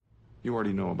You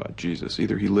already know about Jesus.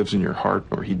 Either he lives in your heart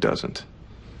or he doesn't.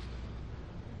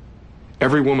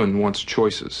 Every woman wants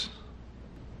choices.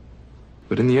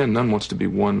 But in the end, none wants to be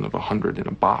one of 100 in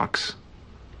a box.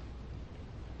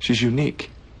 She's unique.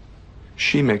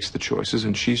 She makes the choices,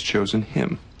 and she's chosen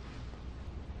him.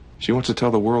 She wants to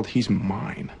tell the world he's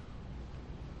mine.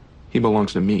 He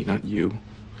belongs to me, not you.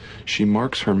 She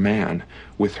marks her man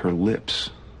with her lips.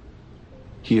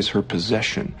 He is her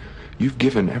possession. You've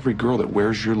given every girl that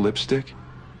wears your lipstick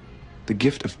the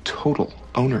gift of total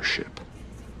ownership.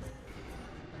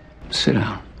 Sit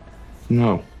down.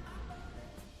 No.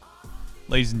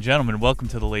 Ladies and gentlemen, welcome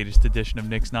to the latest edition of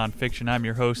Nick's Nonfiction. I'm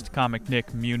your host, Comic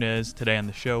Nick Muniz. Today on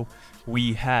the show,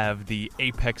 we have the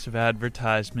apex of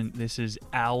advertisement. This is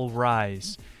Al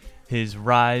Rise. His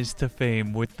rise to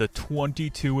fame with the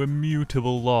 22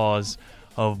 immutable laws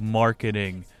of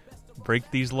marketing.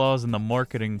 Break these laws and the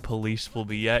marketing police will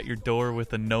be at your door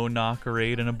with a no-knock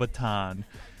raid and a baton.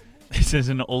 This is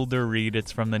an older read.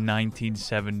 It's from the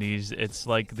 1970s. It's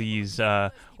like these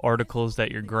articles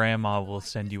that your grandma will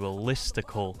send you, a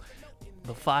listicle.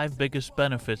 The 5 biggest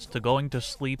benefits to going to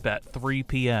sleep at 3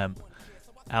 p.m.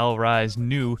 Al Rise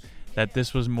knew that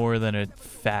this was more than a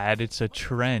fad. It's a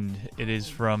trend. It is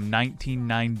from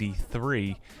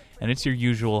 1993, and it's your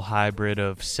usual hybrid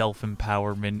of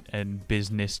self-empowerment and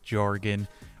business jargon.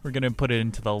 We're going to put it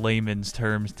into the layman's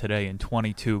terms today in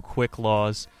 22 quick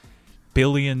laws.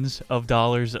 Billions of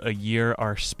dollars a year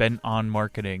are spent on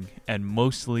marketing, and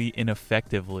mostly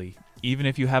ineffectively. Even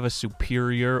if you have a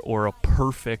superior or a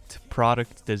perfect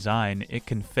product design, it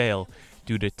can fail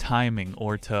due to timing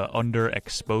or to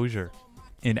underexposure.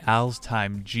 In Al's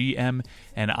time, GM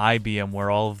and IBM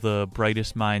were all of the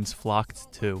brightest minds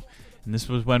flocked to, and this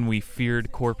was when we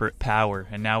feared corporate power,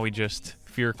 and now we just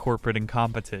fear corporate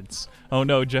incompetence. Oh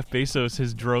no, Jeff Bezos,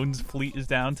 his drones fleet is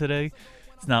down today.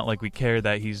 It's not like we care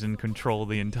that he's in control of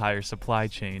the entire supply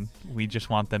chain. We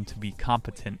just want them to be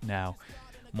competent now.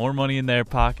 More money in their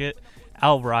pocket.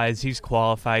 Al Rise, he's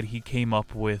qualified. He came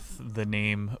up with the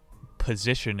name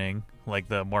positioning, like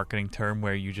the marketing term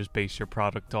where you just base your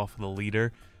product off of the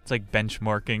leader. It's like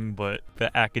benchmarking, but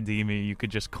the academia, you could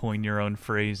just coin your own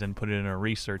phrase and put it in a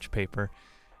research paper.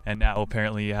 And now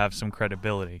apparently you have some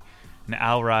credibility. And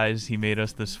Al Rise, he made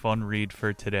us this fun read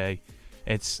for today.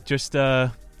 It's just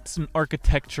it's an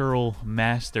architectural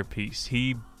masterpiece.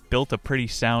 He built a pretty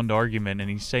sound argument, and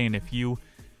he's saying if you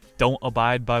don't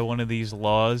abide by one of these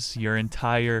laws, your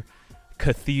entire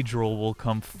cathedral will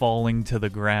come falling to the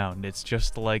ground. It's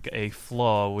just like a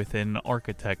flaw within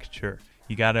architecture.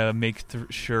 You gotta make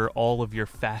sure all of your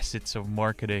facets of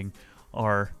marketing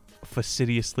are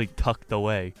fastidiously tucked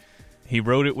away. He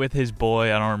wrote it with his boy.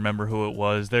 I don't remember who it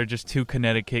was. They're just 2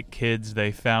 Connecticut kids.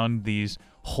 They found these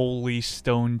holy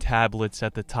stone tablets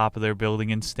at the top of their building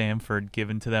in Stamford,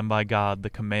 given to them by God, the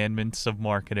commandments of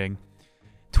marketing.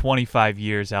 25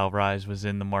 years Al Rise was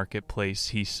in the marketplace.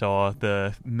 He saw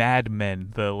the Mad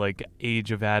Men, the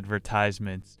age of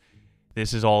advertisements.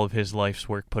 This is all of his life's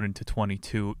work put into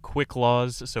 22 quick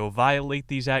laws, so violate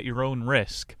these at your own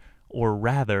risk, or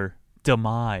rather,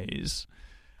 demise.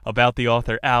 About the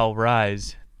author Al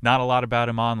Rise, not a lot about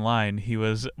him online. He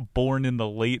was born in the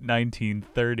late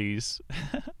 1930s.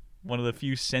 One of the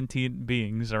few sentient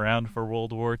beings around for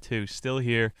World War II. Still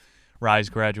here. Rise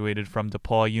graduated from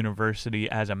DePaul University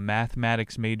as a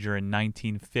mathematics major in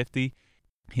 1950.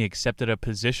 He accepted a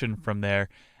position from there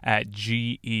at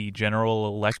GE, General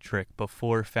Electric,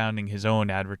 before founding his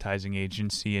own advertising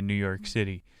agency in New York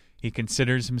City. He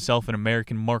considers himself an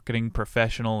American marketing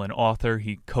professional and author.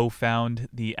 He co-founded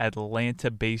the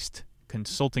Atlanta-based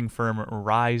consulting firm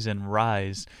Rise and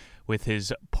Rise with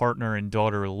his partner and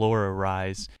daughter Laura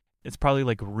Rise. It's probably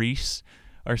like Reese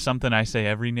or something. I say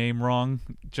every name wrong.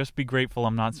 Just be grateful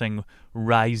I'm not saying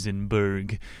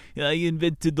Reisenberg. I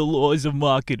invented the laws of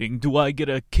marketing. Do I get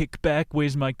a kickback?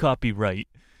 Where's my copyright?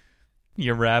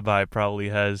 Your rabbi probably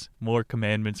has more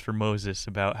commandments for Moses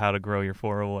about how to grow your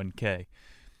 401k.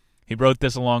 He wrote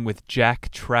this along with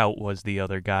Jack Trout was the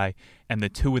other guy, and the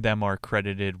 2 of them are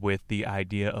credited with the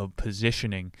idea of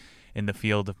positioning in the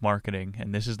field of marketing,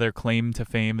 and this is their claim to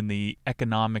fame in the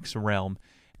economics realm.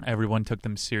 Everyone took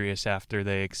them serious after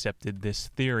they accepted this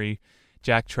theory.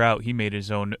 Jack Trout, he made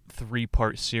his own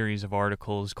 3-part series of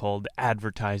articles called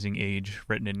Advertising Age,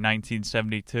 written in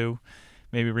 1972.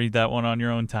 Maybe read that one on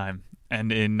your own time.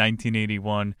 And in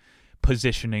 1981,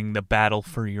 Positioning: The Battle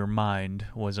for Your Mind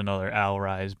was another Al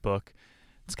Rise book.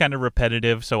 It's kind of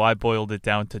repetitive, so I boiled it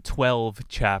down to 12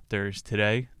 chapters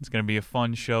today. It's going to be a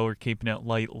fun show. We're keeping it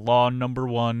light. Law number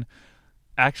 1,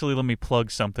 Actually, let me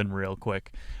plug something real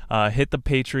quick. Hit the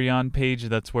Patreon page.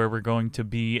 That's where we're going to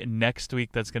be next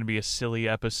week. That's going to be a silly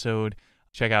episode.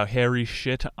 Check out Harry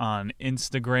Shit on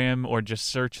Instagram, or just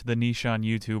search The Niche on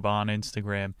YouTube on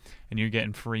Instagram, and you're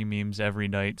getting free memes every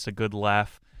night. It's a good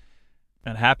laugh.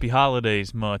 And happy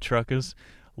holidays, ma truckers.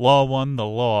 Law 1, the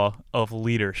law of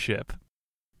leadership.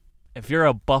 If you're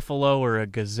a buffalo or a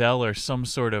gazelle or some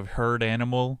sort of herd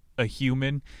animal, a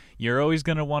human, you're always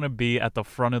going to want to be at the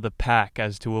front of the pack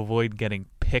as to avoid getting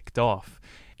picked off.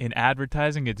 In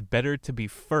advertising, it's better to be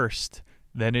first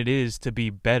than it is to be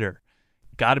better.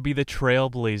 Got to be the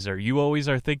trailblazer. You always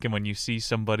are thinking when you see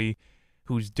somebody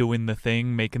who's doing the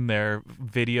thing, making their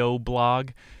video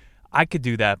blog, I could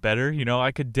do that better.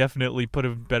 I could definitely put a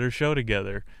better show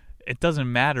together. It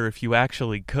doesn't matter if you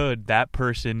actually could. That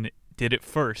person did it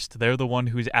first. They're the one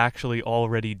who's actually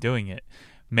already doing it.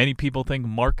 Many people think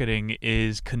marketing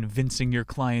is convincing your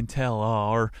clientele,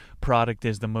 our product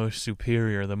is the most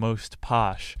superior, the most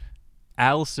posh.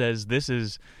 Al says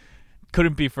this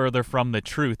couldn't be further from the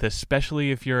truth,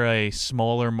 especially if you're a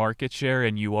smaller market share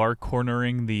and you are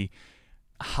cornering the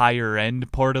higher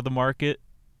end part of the market.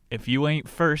 If you ain't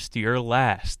first, you're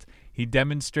last. He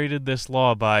demonstrated this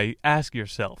law by, ask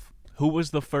yourself, who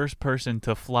was the first person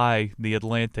to fly the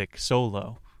Atlantic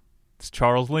solo? It's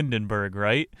Charles Lindbergh,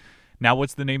 right? Now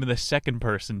what's the name of the second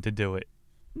person to do it?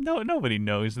 No, nobody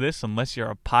knows this unless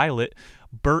you're a pilot.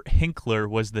 Bert Hinkler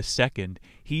was the second.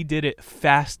 He did it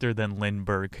faster than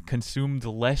Lindbergh, consumed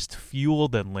less fuel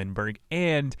than Lindbergh,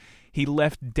 and he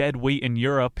left dead weight in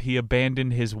Europe. He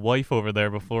abandoned his wife over there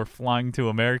before flying to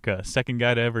America. Second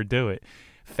guy to ever do it.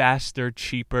 Faster,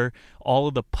 cheaper. All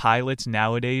of the pilots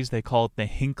nowadays, they call it the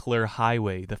Hinkler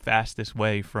Highway, the fastest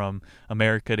way from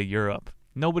America to Europe.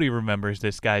 Nobody remembers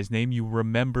this guy's name. You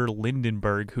remember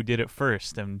Lindenberg, who did it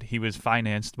first, and he was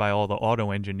financed by all the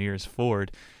auto engineers,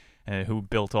 Ford, who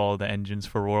built all the engines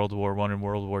for World War I and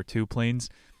World War II planes.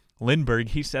 Lindbergh,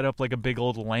 he set up like a big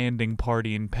old landing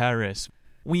party in Paris.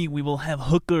 We will have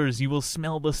hookers. You will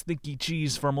smell the sticky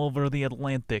cheese from over the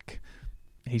Atlantic.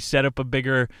 He set up a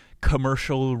bigger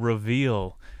commercial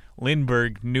reveal.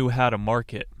 Lindbergh knew how to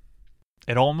market.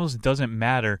 It almost doesn't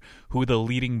matter who the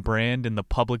leading brand in the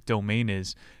public domain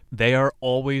is. They are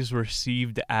always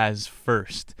received as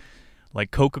first. Like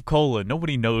Coca-Cola,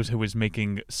 nobody knows who was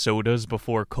making sodas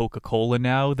before Coca-Cola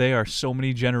now. They are so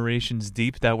many generations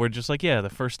deep that we're just like, yeah, the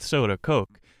first soda,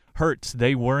 Coke. Hertz,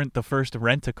 they weren't the first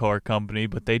rent-a-car company,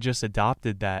 but they just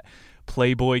adopted that.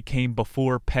 Playboy came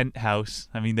before Penthouse.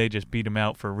 I mean, they just beat him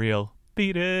out for real.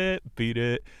 Beat it.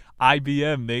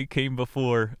 IBM, they came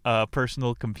before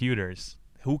personal computers.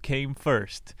 Who came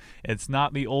first? It's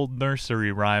not the old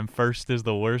nursery rhyme. First is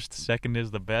the worst, second is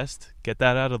the best. Get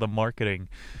that out of the marketing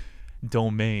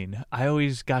domain. I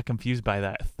always got confused by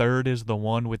that. Third is the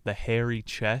one with the hairy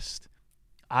chest.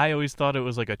 I always thought it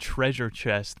was like a treasure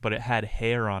chest, but it had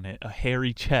hair on it. A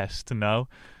hairy chest, no?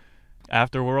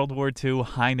 After World War II,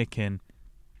 Heineken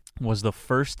was the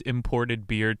first imported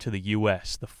beer to the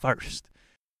U.S., the first.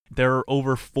 There are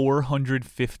over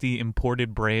 450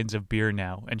 imported brands of beer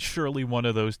now, and surely one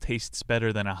of those tastes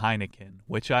better than a Heineken,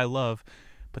 which I love,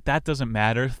 but that doesn't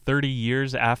matter. 30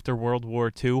 years after World War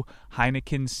II,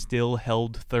 Heineken still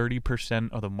held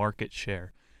 30% of the market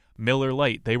share. Miller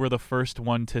Lite, they were the first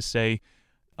one to say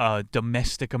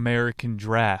domestic American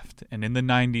draft, and in the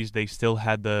 90s they still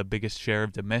had the biggest share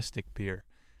of domestic beer.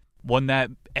 One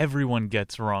that everyone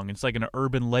gets wrong. It's like an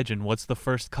urban legend. What's the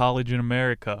first college in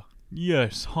America?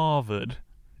 Yes, Harvard.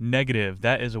 Negative.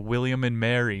 That is William and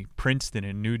Mary, Princeton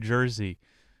in New Jersey.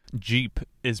 Jeep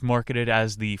is marketed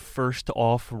as the first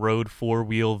off-road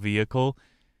four-wheel vehicle.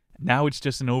 Now it's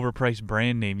just an overpriced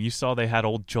brand name. You saw they had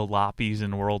old jalopies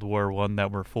in World War I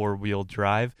that were four-wheel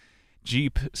drive.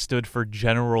 Jeep stood for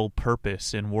General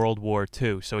Purpose in World War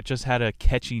II, so it just had a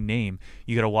catchy name.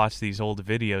 You gotta watch these old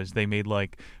videos. They made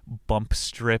like bump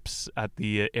strips at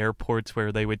the airports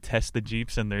where they would test the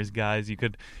Jeeps, and there's guys, you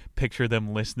could picture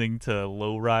them listening to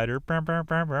Lowrider,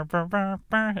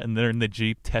 and they're in the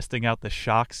Jeep testing out the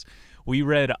shocks. We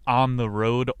read On the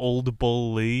Road, Old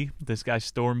Bull Lee. This guy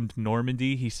stormed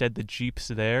Normandy. He said the Jeeps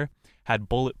there had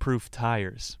bulletproof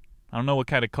tires. I don't know what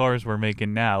kind of cars we're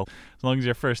making now. As long as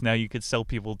you're first, now you could sell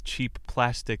people cheap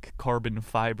plastic carbon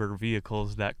fiber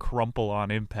vehicles that crumple on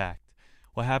impact.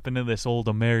 What happened to this old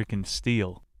American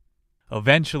steel?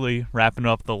 Eventually, wrapping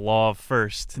up the law of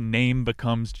first, name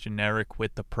becomes generic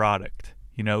with the product.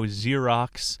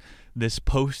 Xerox this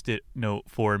Post-it note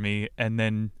for me and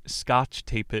then Scotch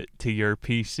tape it to your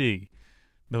PC.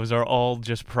 Those are all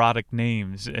just product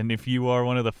names. And if you are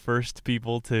one of the first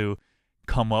people to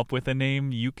come up with a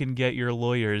name, you can get your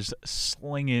lawyers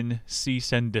slinging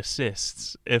cease and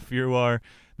desists. If you are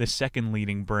the second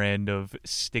leading brand of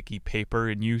sticky paper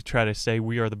and you try to say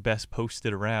we are the best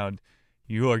posted around,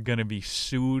 you are going to be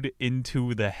sued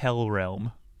into the hell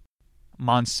realm.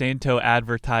 Monsanto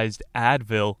advertised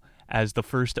Advil as the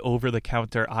first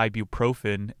over-the-counter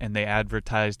ibuprofen, and they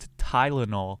advertised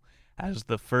Tylenol as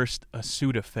the first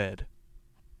Sudafed.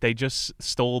 They just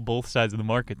stole both sides of the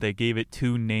market. They gave it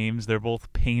two names. They're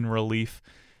both pain relief,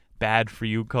 bad for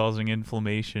you, causing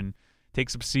inflammation. Take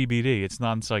some CBD. It's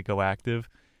non-psychoactive.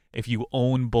 If you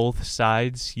own both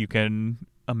sides, you can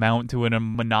amount to a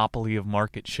monopoly of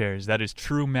market shares. That is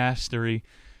true mastery.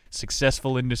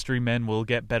 Successful industry men will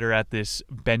get better at this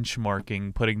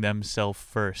benchmarking, putting themselves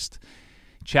first.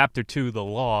 Chapter 2, the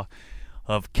law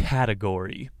of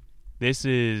category. This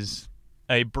is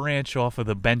a branch off of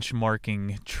the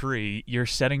benchmarking tree. You're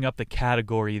setting up the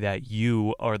category that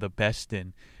you are the best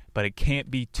in, but it can't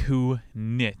be too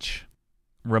niche.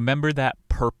 Remember that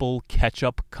purple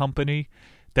ketchup company?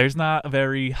 There's not a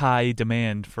very high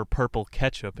demand for purple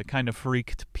ketchup. It kind of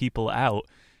freaked people out.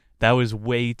 That was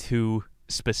way too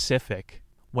specific.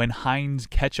 When Heinz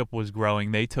ketchup was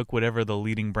growing, they took whatever the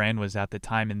leading brand was at the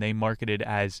time and they marketed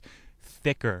as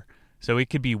thicker. So it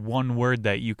could be one word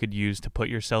that you could use to put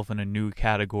yourself in a new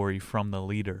category from the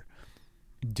leader.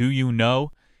 Do you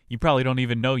know? You probably don't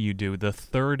even know you do. The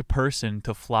third person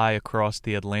to fly across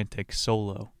the Atlantic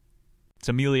solo. It's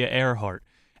Amelia Earhart.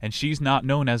 And she's not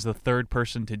known as the third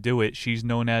person to do it. She's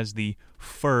known as the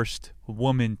first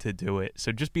woman to do it.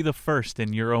 So just be the first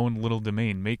in your own little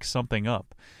domain. Make something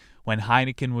up. When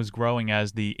Heineken was growing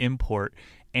as the import,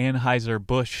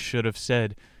 Anheuser-Busch should have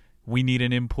said, we need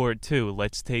an import too.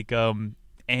 Let's take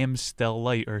Amstel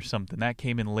Light or something. That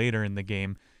came in later in the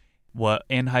game. What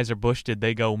Anheuser-Busch did,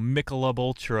 they go, Michelob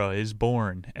Ultra is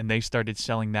born. And they started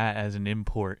selling that as an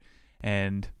import.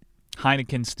 And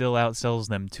Heineken still outsells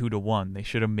them 2-1. They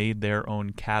should have made their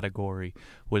own category,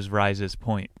 was Rise's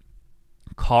point.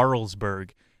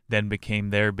 Carlsberg then became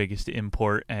their biggest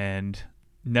import and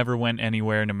never went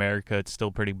anywhere in America. It's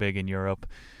still pretty big in Europe.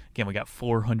 Again, we got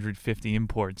 450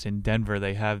 imports. In Denver,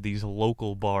 they have these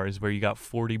local bars where you got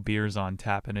 40 beers on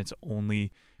tap and it's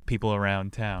only people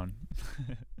around town.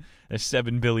 There's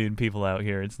 7 billion people out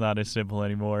here. It's not as simple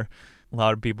anymore. A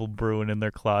lot of people brewing in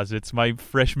their closets. My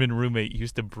freshman roommate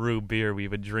used to brew beer. We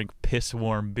would drink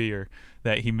piss-warm beer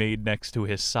that he made next to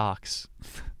his socks.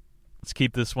 Let's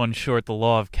keep this one short. The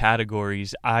law of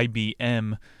categories.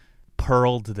 IBM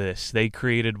pearled this. They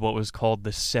created what was called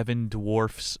the 7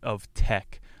 dwarfs of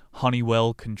tech.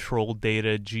 Honeywell, Control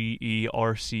Data, GE,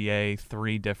 RCA,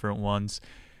 3 different ones.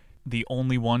 The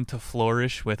only one to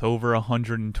flourish with over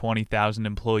 120,000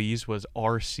 employees was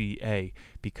RCA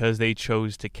because they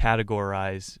chose to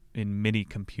categorize in mini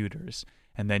computers.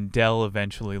 And then Dell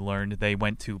eventually learned. They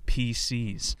went to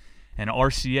PCs. And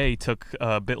RCA took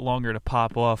a bit longer to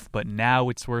pop off, but now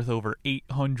it's worth over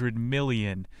 $800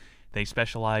 million. They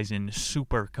specialize in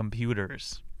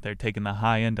supercomputers. They're taking the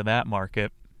high end of that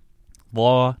market.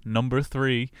 Law number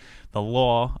 3, the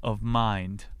law of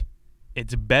mind.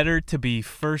 It's better to be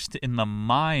first in the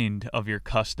mind of your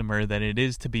customer than it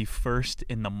is to be first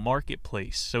in the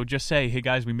marketplace. So just say, hey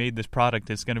guys, we made this product.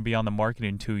 It's going to be on the market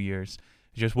in 2 years.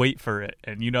 Just wait for it.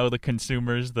 And you know the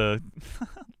consumers, the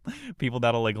people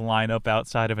that'll like line up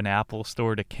outside of an Apple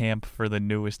store to camp for the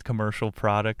newest commercial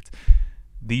product.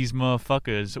 These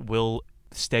motherfuckers will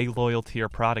stay loyal to your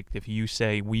product if you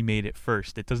say we made it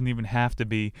first. It doesn't even have to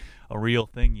be a real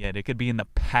thing yet. It could be in the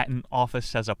patent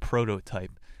office as a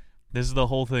prototype. This is the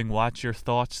whole thing. Watch your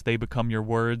thoughts. They become your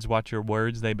words. Watch your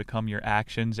words. They become your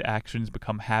actions. Actions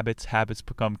become habits. Habits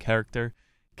become character.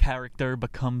 Character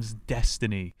becomes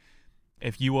destiny.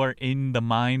 If you are in the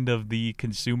mind of the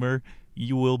consumer,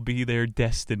 you will be their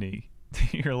destiny.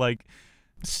 You're like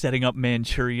setting up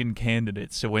Manchurian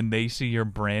candidates. So when they see your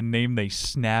brand name, they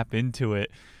snap into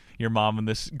it. Your mom in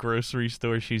this grocery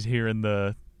store, she's hearing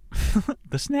the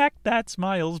snack that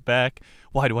smiles back.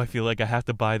 Why do I feel like I have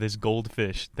to buy this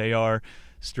goldfish? They are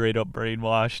straight up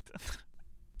brainwashed.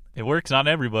 It works on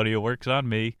everybody. It works on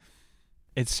me.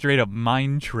 It's straight up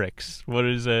mind tricks. What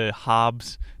is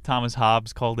Thomas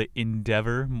Hobbes called it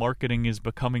endeavor. Marketing is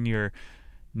becoming your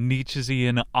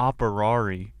Nietzschean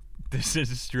operari. This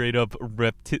is straight up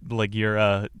like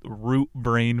your root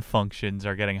brain functions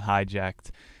are getting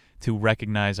hijacked to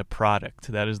recognize a product.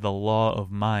 That is the law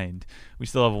of mind. We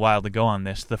still have a while to go on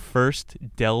this. The first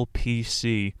Dell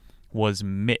PC was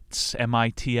MITS,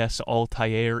 M-I-T-S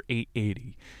Altair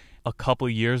 880. A couple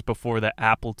years before the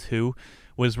Apple II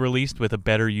was released with a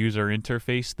better user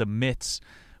interface, the MITS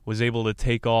was able to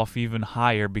take off even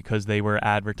higher because they were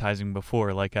advertising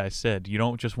before. Like I said, you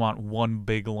don't just want one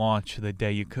big launch the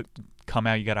day you come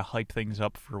out. You got to hype things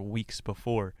up for weeks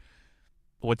before.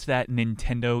 What's that,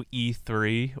 Nintendo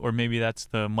E3? Or maybe that's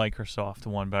the Microsoft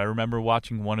one. But I remember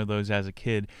watching one of those as a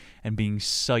kid and being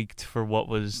psyched for what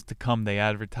was to come. They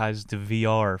advertised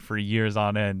VR for years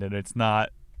on end, and it's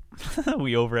not.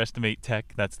 We overestimate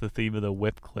tech. That's the theme of the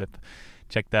whip clip.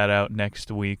 Check that out next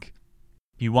week.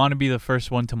 You want to be the first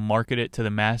one to market it to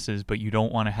the masses, but you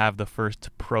don't want to have the first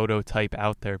prototype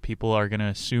out there. People are going to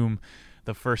assume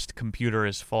the first computer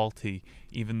is faulty,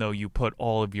 even though you put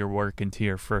all of your work into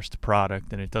your first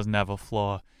product and it doesn't have a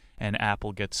flaw, and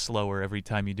Apple gets slower every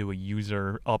time you do a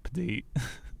user update.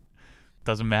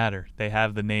 Doesn't matter. They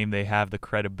have the name, they have the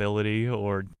credibility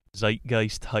or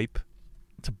zeitgeist hype.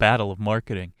 It's a battle of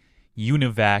marketing.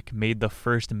 Univac made the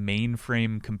first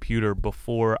mainframe computer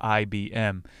before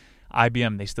IBM.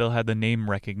 IBM, they still had the name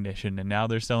recognition, and now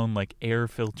they're selling like air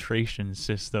filtration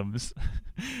systems.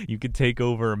 You could take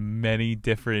over many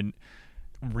different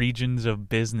regions of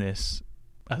business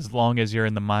as long as you're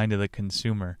in the mind of the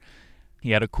consumer.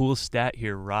 He had a cool stat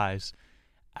here, Rise.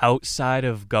 Outside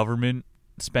of government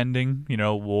spending,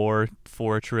 war,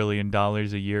 $4 trillion a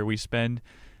year we spend,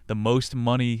 the most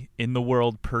money in the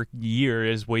world per year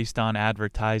is wasted on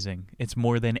advertising. It's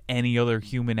more than any other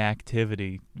human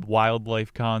activity.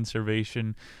 Wildlife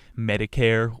conservation,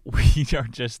 Medicare, we are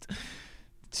just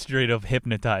straight up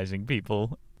hypnotizing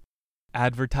people.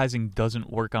 Advertising doesn't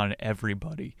work on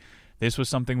everybody. This was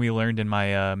something we learned in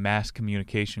my mass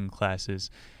communication classes.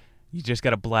 You just got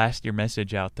to blast your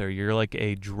message out there. You're like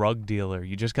a drug dealer.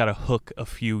 You just got to hook a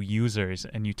few users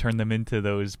and you turn them into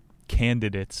those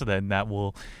candidates then that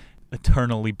will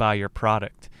eternally buy your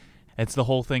product. It's the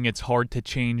whole thing. It's hard to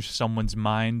change someone's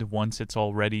mind once it's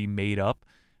already made up.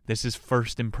 This is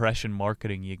first impression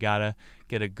marketing. You gotta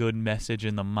get a good message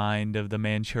in the mind of the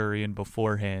Manchurian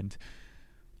beforehand.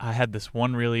 I had this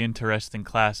one really interesting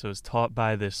class. I was taught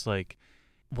by this,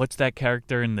 what's that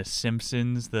character in The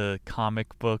Simpsons, the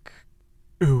comic book?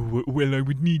 Oh, well, I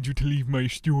would need you to leave my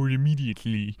store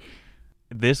immediately.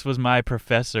 This was my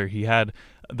professor. He had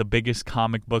the biggest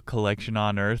comic book collection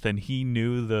on earth, and he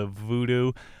knew the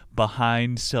voodoo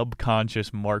behind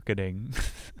subconscious marketing.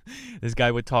 This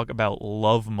guy would talk about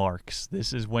love marks.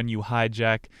 This is when you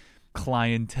hijack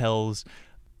clientele's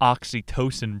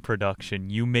oxytocin production.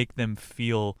 You make them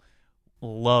feel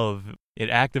love. It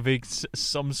activates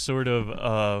some sort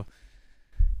of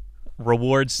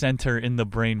reward center in the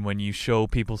brain when you show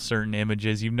people certain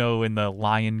images. In the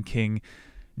Lion King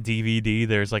DVD,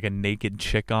 there's like a naked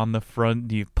chick on the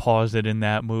front. You pause it in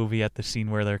that movie at the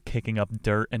scene where they're kicking up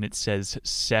dirt and it says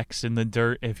sex in the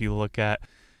dirt. If you look at,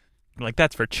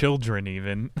 that's for children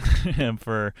even. And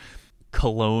for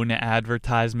cologne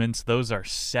advertisements, those are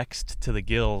sexed to the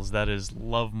gills. That is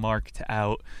love marked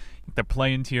out. They're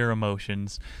playing to your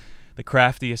emotions. The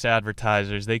craftiest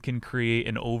advertisers, they can create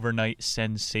an overnight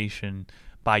sensation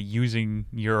by using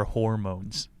your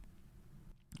hormones.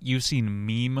 You've seen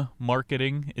meme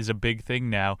marketing is a big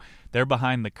thing now. They're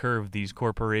behind the curve. These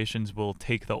corporations will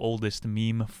take the oldest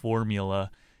meme formula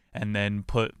and then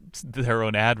put their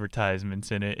own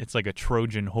advertisements in it. It's like a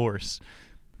Trojan horse.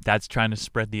 That's trying to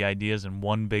spread the ideas in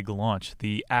one big launch.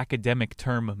 The academic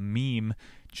term meme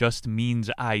just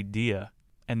means idea.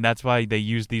 And that's why they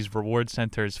use these reward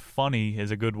centers. Funny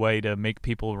is a good way to make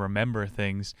people remember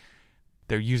things.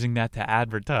 They're using that to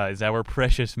advertise. Our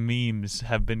precious memes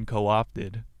have been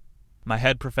co-opted. My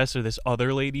head professor, this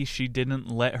other lady, she didn't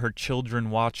let her children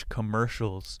watch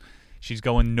commercials. She's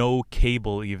going no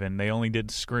cable even. They only did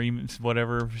screams,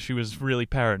 whatever. She was really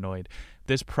paranoid.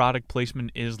 This product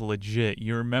placement is legit.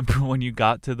 You remember when you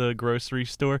got to the grocery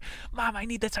store? Mom, I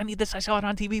need this, I saw it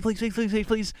on TV,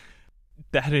 please.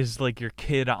 That is like your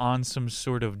kid on some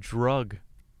sort of drug.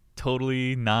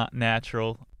 Totally not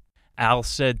natural. Al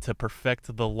said to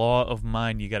perfect the law of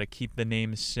mind, you got to keep the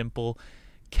name simple,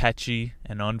 catchy,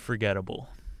 and unforgettable.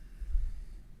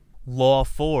 Law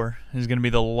 4 is going to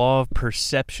be the law of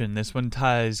perception. This one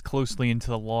ties closely into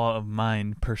the law of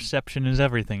mind. Perception is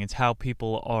everything. It's how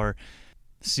people are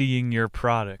seeing your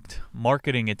product.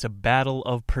 Marketing, it's a battle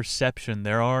of perception.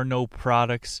 There are no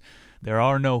products. There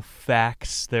are no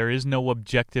facts. There is no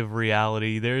objective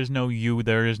reality. There is no you.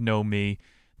 There is no me.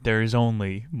 There is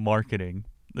only marketing.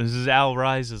 This is Al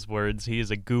Rise's words. He is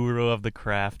a guru of the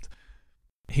craft.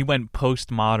 He went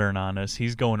postmodern on us.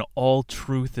 He's going, all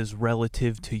truth is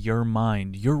relative to your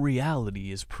mind. Your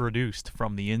reality is produced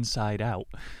from the inside out.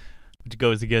 Which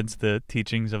goes against the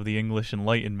teachings of the English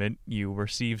Enlightenment. You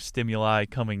receive stimuli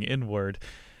coming inward.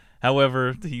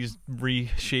 However, he's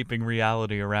reshaping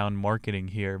reality around marketing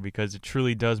here because it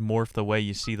truly does morph the way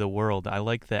you see the world. I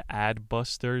like the ad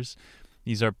busters.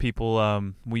 These are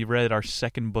people, we read our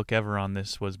second book ever on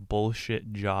this was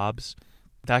Bullshit Jobs.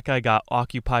 That guy got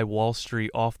Occupy Wall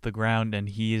Street off the ground, and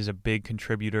he is a big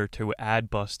contributor to ad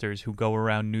busters who go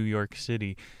around New York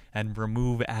City and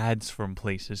remove ads from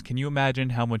places. Can you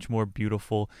imagine how much more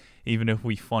beautiful, even if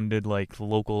we funded like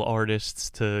local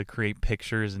artists to create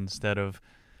pictures instead of...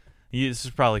 This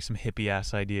is probably some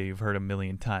hippie-ass idea you've heard a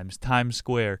million times. Times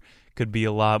Square could be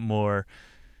a lot more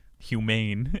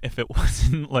humane if it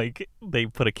wasn't like they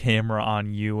put a camera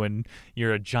on you and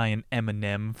you're a giant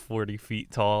M&M 40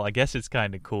 feet tall. I guess it's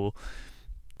kind of cool.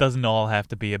 Doesn't all have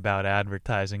to be about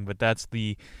advertising, but that's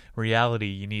the reality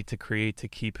you need to create to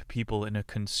keep people in a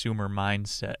consumer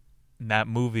mindset. In that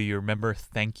movie, you remember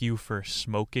Thank You for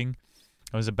Smoking?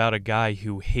 It was about a guy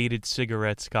who hated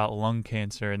cigarettes, got lung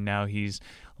cancer, and now he's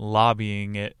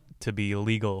lobbying it to be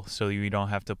legal so you don't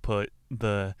have to put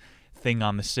the thing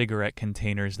on the cigarette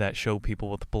containers that show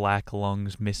people with black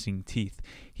lungs missing teeth.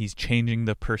 He's changing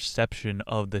the perception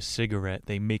of the cigarette.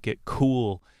 They make it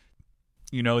cool.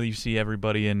 You know, you see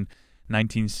everybody in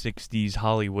 1960s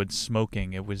Hollywood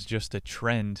smoking. It was just a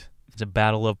trend. It's a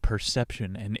battle of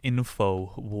perception, an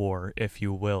info war, if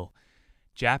you will.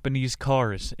 Japanese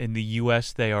cars. In the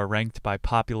U.S., they are ranked by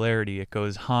popularity. It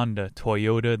goes Honda,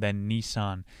 Toyota, then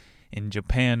Nissan. In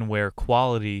Japan, where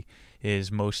quality is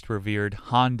most revered,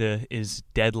 Honda is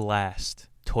dead last.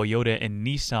 Toyota and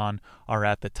Nissan are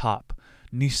at the top.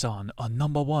 Nissan, a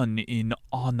number one in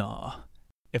honor.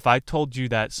 If I told you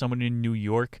that someone in New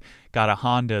York got a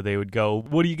Honda, they would go,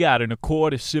 "What do you got, an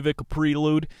Accord, a Civic, a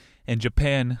Prelude?" In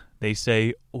Japan, they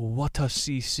say, "What a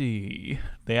CC."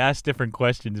 They ask different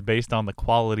questions based on the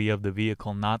quality of the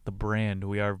vehicle, not the brand.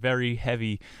 We are very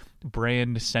heavy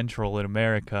brand central in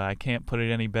America. I can't put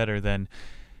it any better than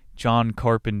John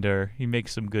Carpenter. He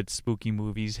makes some good spooky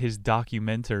movies. His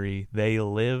documentary, They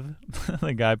Live,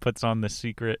 the guy puts on the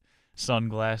secret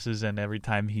sunglasses, and every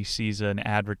time he sees an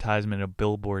advertisement, a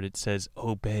billboard, it says,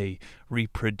 "Obey,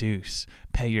 reproduce,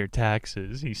 pay your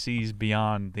taxes." He sees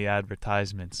beyond the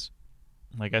advertisements.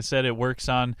 Like I said, it works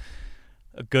on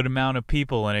a good amount of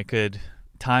people, and it could,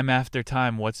 time after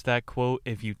time, what's that quote?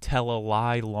 If you tell a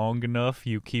lie long enough,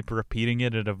 you keep repeating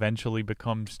it, it eventually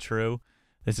becomes true.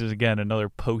 This is, again, another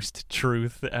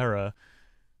post-truth era.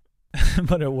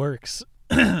 But it works.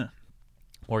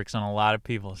 Works on a lot of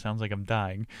people. Sounds like I'm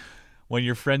dying. When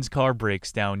your friend's car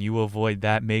breaks down, you avoid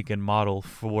that make and model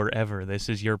forever. This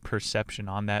is your perception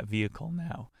on that vehicle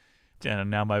now. And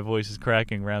now my voice is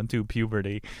cracking, round 2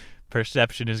 puberty.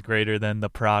 Perception is greater than the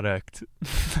product.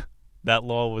 That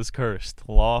law was cursed.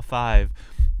 Law 5,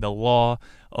 the law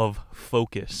of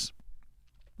focus.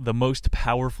 The most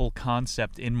powerful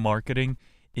concept in marketing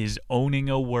is owning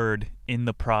a word in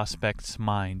the prospect's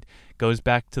mind. Goes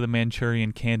back to the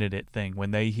Manchurian Candidate thing.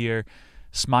 When they hear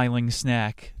smiling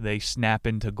snack, they snap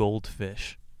into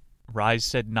goldfish. Rise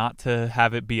said not to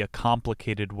have it be a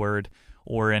complicated word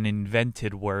or an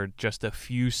invented word, just a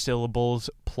few syllables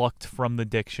plucked from the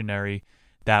dictionary.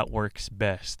 That works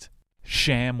best.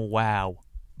 Sham wow.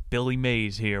 Billy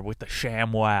Mays here with the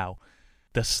sham wow.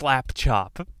 The slap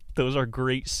chop. Those are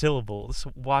great syllables.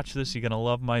 Watch this, you're going to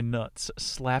love my nuts.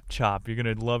 Slap chop, you're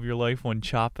going to love your life one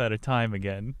chop at a time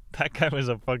again. That guy was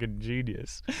a fucking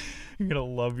genius. You're going to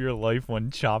love your life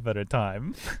one chop at a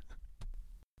time.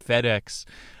 FedEx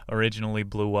originally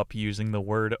blew up using the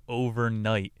word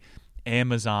overnight.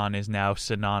 Amazon is now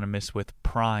synonymous with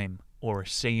prime or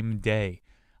same day.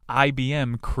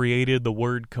 IBM created the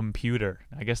word computer.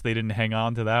 I guess they didn't hang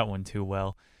on to that one too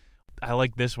well. I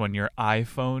like this one, your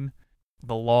iPhone.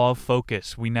 The law of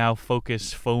focus. We now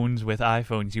focus phones with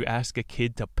iPhones. You ask a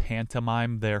kid to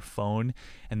pantomime their phone,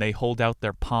 and they hold out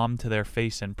their palm to their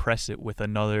face and press it with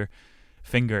another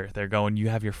finger. They're going, "You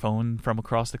have your phone," from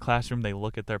across the classroom. They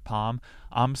look at their palm.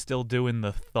 I'm still doing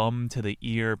the thumb to the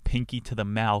ear, pinky to the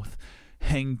mouth.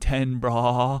 Hang 10,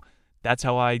 brah. That's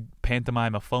how I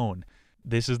pantomime a phone.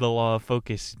 This is the law of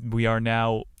focus. We are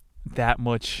now that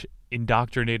much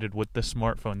indoctrinated with the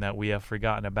smartphone that we have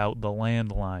forgotten about the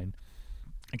landline.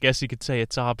 I guess you could say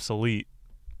it's obsolete,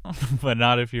 but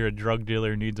not if you're a drug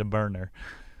dealer who needs a burner.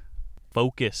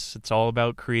 Focus. It's all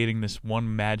about creating this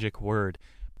one magic word.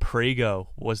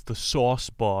 Prego was the sauce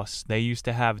boss. They used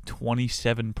to have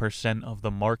 27% of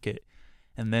the market.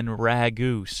 And then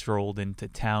Ragu strolled into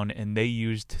town, and they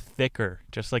used thicker,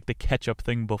 just like the ketchup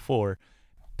thing before.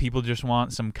 People just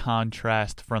want some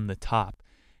contrast from the top.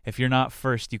 If you're not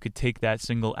first, you could take that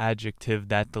single adjective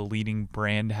that the leading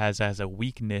brand has as a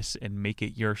weakness and make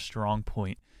it your strong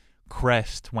point.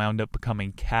 Crest wound up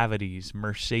becoming Cavities,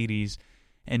 Mercedes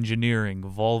Engineering,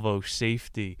 Volvo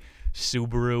Safety,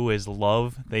 Subaru is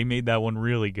Love. They made that one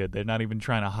really good. They're not even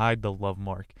trying to hide the love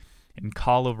mark. In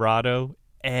Colorado,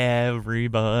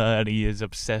 everybody is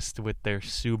obsessed with their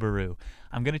Subaru.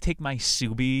 I'm going to take my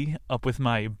Subi up with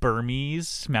my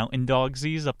Burmese Mountain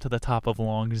Dogsies up to the top of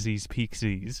Longsies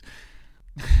Peaksies.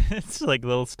 It's like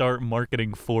they'll start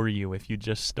marketing for you if you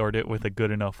just start it with a good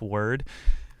enough word.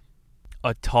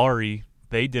 Atari,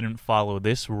 they didn't follow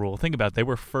this rule. Think about it. They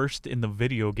were first in the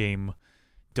video game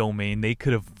domain. They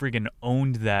could have friggin'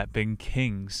 owned that, been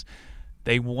kings.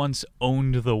 They once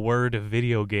owned the word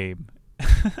video game.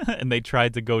 And they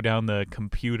tried to go down the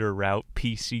computer route.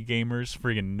 PC gamers,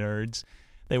 friggin' nerds.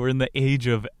 They were in the age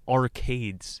of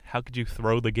arcades. How could you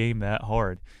throw the game that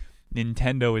hard?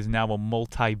 Nintendo is now a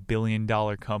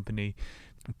multi-billion-dollar company.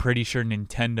 I'm pretty sure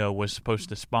Nintendo was supposed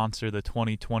to sponsor the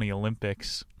 2020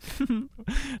 Olympics.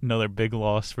 Another big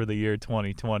loss for the year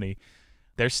 2020.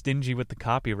 They're stingy with the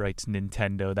copyrights,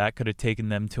 Nintendo. That could have taken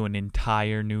them to an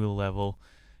entire new level.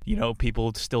 You know,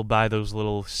 people still buy those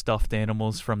little stuffed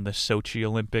animals from the Sochi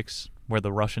Olympics where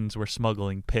the Russians were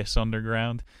smuggling piss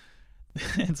underground.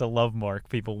 It's a love mark.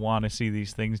 People want to see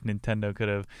these things. Nintendo could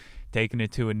have taken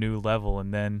it to a new level,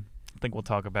 and then I think we'll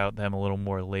talk about them a little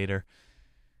more later.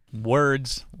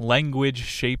 Words, language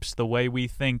shapes the way we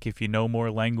think. If you know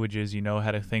more languages, you know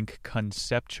how to think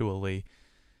conceptually.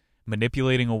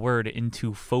 Manipulating a word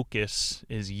into focus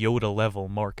is Yoda-level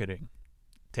marketing.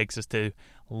 Takes us to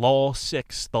Law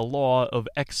 6, the law of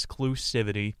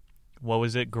exclusivity. What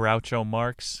was it? Groucho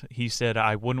Marx? He said,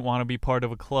 I wouldn't want to be part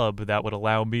of a club that would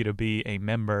allow me to be a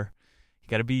member. You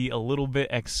got to be a little bit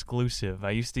exclusive.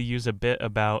 I used to use a bit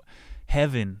about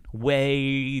heaven,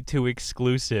 way too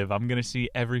exclusive. I'm going to see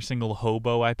every single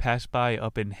hobo I pass by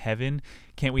up in heaven.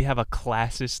 Can't we have a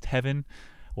classist heaven?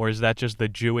 Or is that just the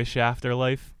Jewish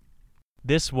afterlife?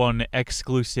 This one,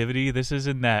 exclusivity, this is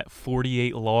in that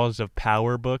 48 Laws of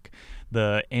Power book,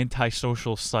 the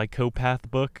antisocial psychopath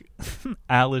book.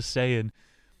 Al is saying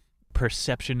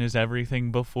perception is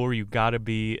everything before. You gotta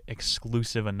be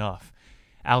exclusive enough.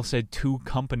 Al said 2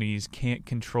 companies can't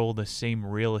control the same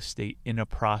real estate in a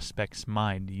prospect's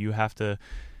mind. You have to,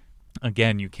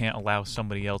 again, you can't allow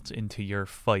somebody else into your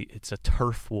fight. It's a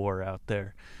turf war out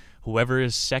there. Whoever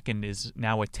is second is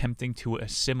now attempting to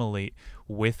assimilate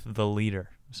with the leader.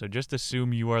 So just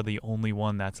assume you are the only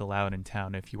one that's allowed in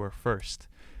town if you are first.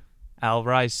 Al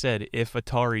Rise said if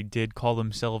Atari did call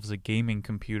themselves a gaming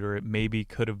computer, it maybe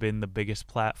could have been the biggest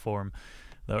platform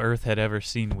the Earth had ever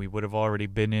seen. We would have already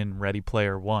been in Ready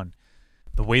Player One.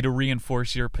 The way to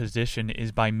reinforce your position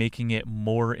is by making it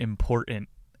more important.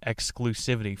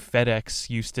 Exclusivity.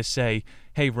 FedEx used to say,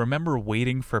 hey, remember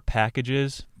waiting for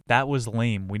packages? That was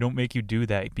lame. We don't make you do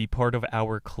that. Be part of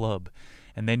our club.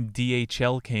 And then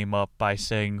DHL came up by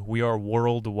saying, we are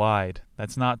worldwide.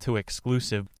 That's not too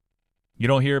exclusive. You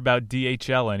don't hear about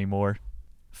DHL anymore.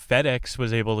 FedEx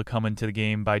was able to come into the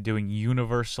game by doing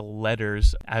universal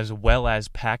letters as well as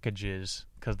packages,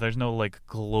 because there's no like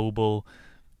global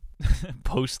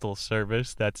postal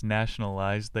service that's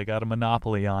nationalized. They got a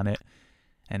monopoly on it.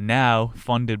 And now,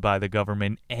 funded by the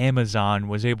government, Amazon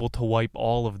was able to wipe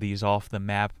all of these off the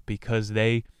map because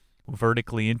they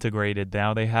vertically integrated.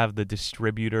 Now they have the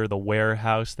distributor, the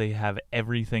warehouse, they have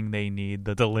everything they need.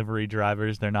 The delivery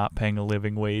drivers, they're not paying a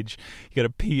living wage. You gotta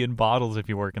pee in bottles if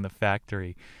you work in the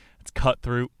factory. It's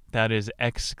cutthroat. That is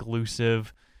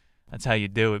exclusive. That's how you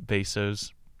do it,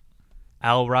 Bezos.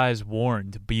 Al Rise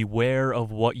warned, beware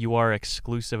of what you are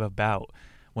exclusive about.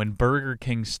 When Burger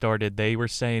King started, they were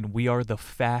saying, we are the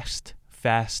fast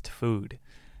food.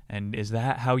 And is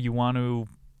that how you want to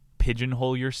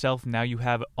pigeonhole yourself? Now you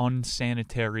have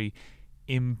unsanitary,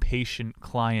 impatient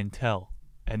clientele.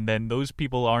 And then those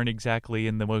people aren't exactly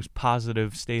in the most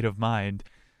positive state of mind.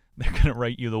 They're going to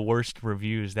write you the worst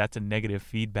reviews. That's a negative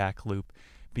feedback loop.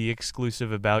 Be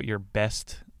exclusive about your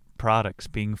best products.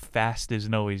 Being fast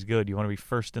isn't always good. You want to be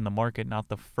first in the market, not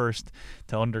the first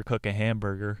to undercook a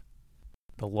hamburger.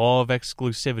 The law of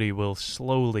exclusivity will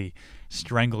slowly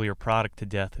strangle your product to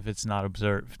death if it's not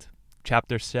observed.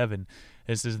 Chapter 7,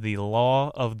 this is the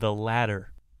law of the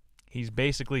ladder. He's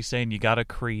basically saying you got to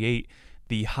create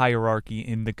the hierarchy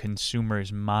in the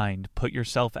consumer's mind. Put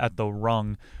yourself at the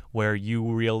rung where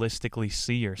you realistically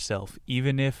see yourself.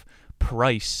 Even if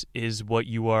price is what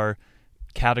you are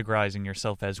categorizing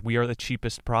yourself as. We are the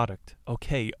cheapest product.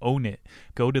 Okay, own it.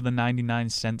 Go to the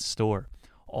 99-cent store.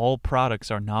 All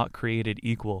products are not created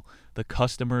equal. The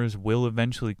customers will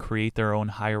eventually create their own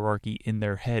hierarchy in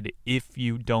their head if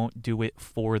you don't do it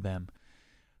for them.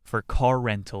 For car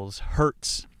rentals,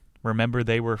 Hertz, Remember,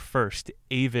 they were first,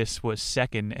 Avis was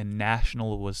second, and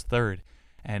National was third.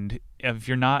 And if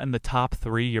you're not in the top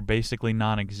 3, you're basically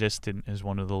non-existent, is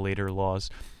one of the later laws.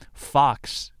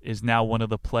 Fox is now one of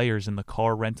the players in the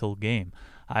car rental game.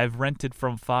 I've rented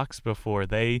from Fox before.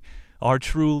 They are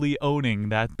truly owning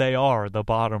that they are the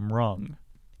bottom rung.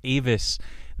 Avis,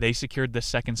 they secured the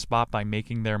second spot by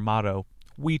making their motto,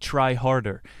 "We try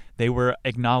harder." They were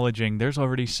acknowledging there's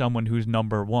already someone who's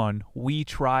number 1. We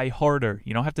try harder.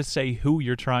 You don't have to say who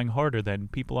you're trying harder than.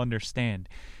 People understand.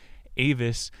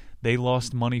 Avis, they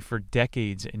lost money for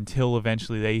decades until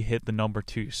eventually they hit the number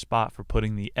 2 spot for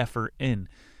putting the effort in.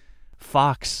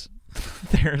 Fox,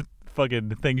 their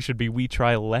fucking thing should be we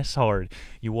try less hard.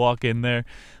 You walk in there,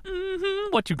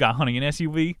 what you got, honey, an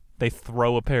SUV? They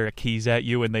throw a pair of keys at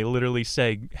you and they literally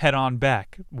say, head on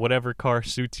back. Whatever car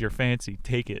suits your fancy,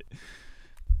 take it.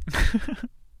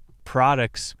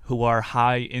 Products who are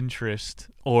high interest,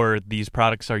 or these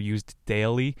products are used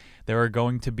daily, there are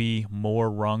going to be more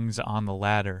rungs on the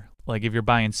ladder. Like if you're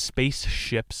buying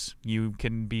spaceships, you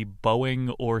can be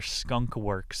Boeing or Skunk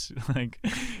Works. Like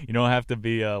you don't have to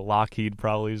be Lockheed,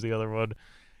 probably is the other one.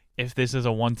 If this is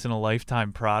a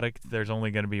once-in-a-lifetime product, there's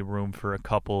only going to be room for a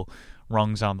couple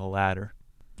rungs on the ladder.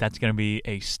 That's going to be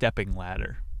a stepping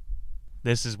ladder.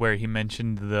 This is where he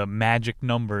mentioned the magic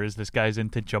numbers. This guy's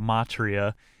into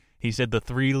gematria. He said the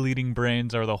 3 leading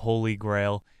brands are the holy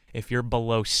grail. If you're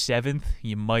below 7th,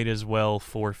 you might as well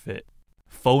forfeit.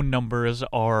 Phone numbers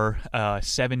are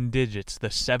 7 digits, the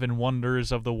 7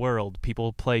 wonders of the world.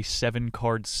 People play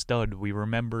 7-card stud. We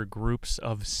remember groups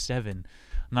of 7.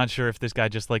 I'm not sure if this guy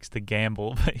just likes to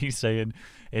gamble, but he's saying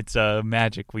it's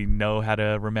magic. We know how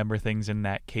to remember things in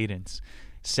that cadence.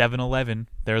 7-Eleven,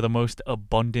 they're the most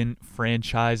abundant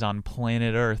franchise on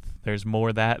planet Earth. There's more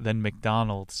of that than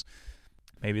McDonald's.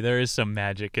 Maybe there is some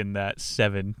magic in that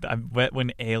 7. I bet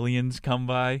when aliens come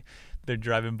by, they're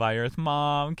driving by Earth.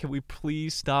 Mom, can we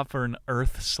please stop for an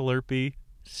Earth Slurpee?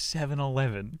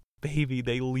 7-Eleven. Baby,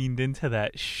 they leaned into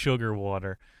that sugar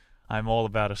water. I'm all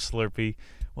about a Slurpee.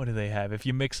 What do they have? If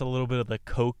you mix a little bit of the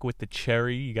Coke with the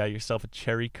cherry, you got yourself a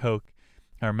cherry Coke.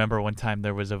 I remember one time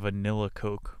there was a vanilla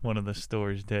Coke. One of the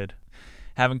stores did.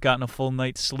 Haven't gotten a full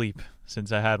night's sleep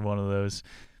since I had one of those.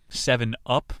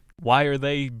 7-Up. Why are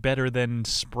they better than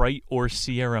Sprite or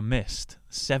Sierra Mist?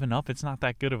 7-Up, it's not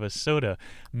that good of a soda.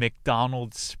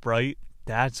 McDonald's Sprite,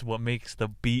 that's what makes the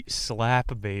beat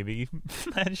slap, baby.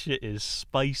 That shit is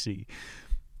spicy.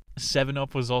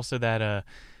 7-Up was also that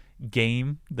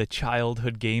game, the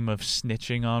childhood game of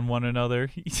snitching on one another.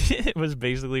 It was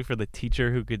basically for the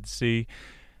teacher who could see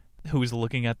who's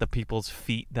looking at the people's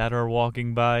feet that are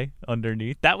walking by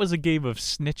underneath. That was a game of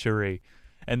snitchery.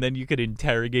 And then you could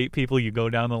interrogate people. You go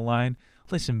down the line.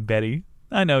 Listen, Betty,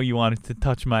 I know you wanted to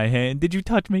touch my hand. Did you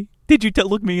touch me? Did you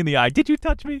look me in the eye? Did you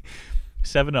touch me?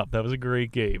 7-Up, that was a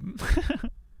great game.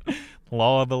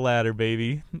 Law of the ladder,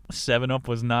 baby. 7-Up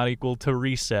was not equal to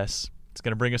recess. It's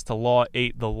going to bring us to Law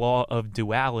 8, the law of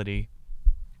duality.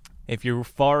 If you're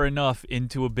far enough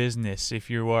into a business,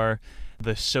 if you are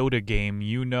the soda game,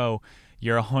 you know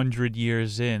you're 100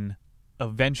 years in.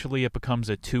 Eventually it becomes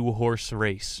a 2-horse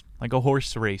race. Like a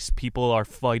horse race. People are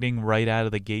fighting right out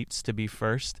of the gates to be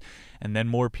first, and then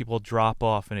more people drop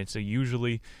off, and it's a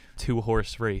usually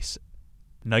 2-horse race.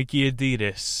 Nike,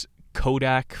 Adidas,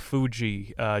 Kodak,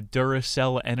 Fuji,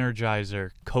 Duracell,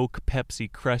 Energizer, Coke,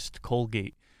 Pepsi, Crest,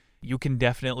 Colgate. You can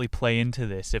definitely play into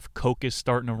this. If Coke is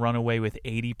starting to run away with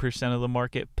 80% of the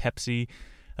market, Pepsi,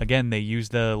 again, they use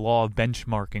the law of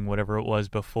benchmarking, whatever it was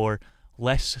before.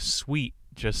 Less sweet.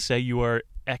 Just say you are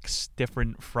X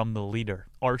different from the leader.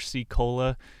 RC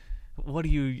Cola,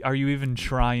 are you even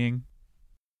trying?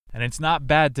 And it's not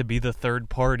bad to be the third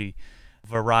party.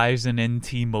 Verizon and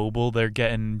T-Mobile, they're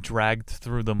getting dragged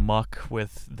through the muck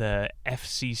with the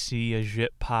FCC, Ajit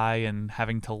Pai, and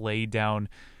having to lay down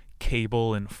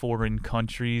cable in foreign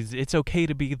countries. It's okay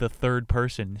to be the third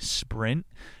person. Sprint,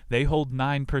 they hold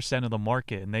 9% of the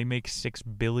market, and they make $6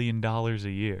 billion a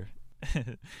year.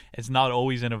 It's not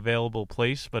always an available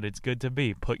place, but it's good to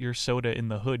be. Put your soda in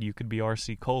the hood. You could be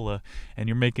RC Cola, and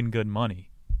you're making good money.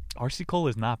 RC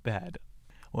Cola is not bad.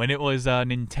 When it was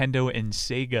Nintendo and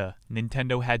Sega,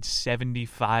 Nintendo had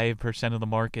 75% of the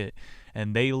market,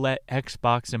 and they let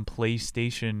Xbox and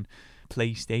PlayStation.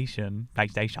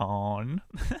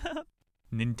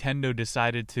 Nintendo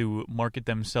decided to market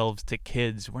themselves to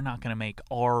kids. We're not going to make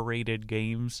R-rated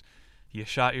games. You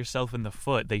shot yourself in the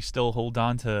foot. They still hold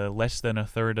on to less than a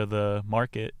third of the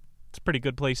market. It's a pretty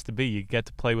good place to be. You get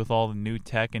to play with all the new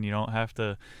tech, and you don't have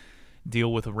to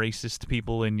deal with racist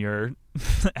people in your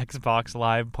Xbox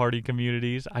Live party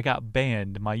communities. I got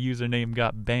banned. My username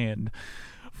got banned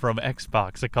from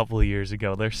Xbox a couple of years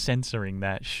ago. They're censoring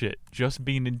that shit. Just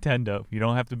be Nintendo. You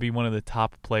don't have to be one of the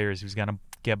top players who's going to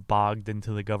get bogged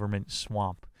into the government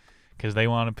swamp, because they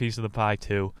want a piece of the pie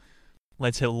too.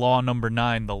 Let's hit law number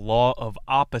 9, the law of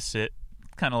opposite.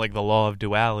 Kind of like the law of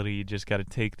duality. You just got to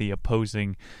take the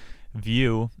opposing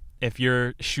view. If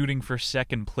you're shooting for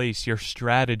second place, your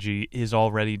strategy is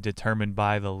already determined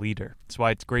by the leader. That's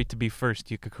why it's great to be first.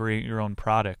 You could create your own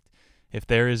product. If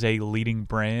there is a leading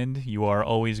brand, you are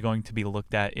always going to be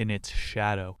looked at in its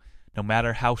shadow. No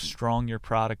matter how strong your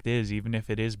product is, even if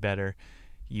it is better,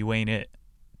 you ain't it.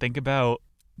 Think about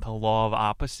the law of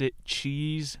opposite.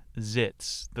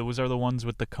 Cheez-Zits. Those are the ones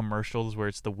with the commercials where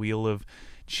it's the wheel of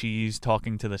cheese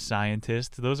talking to the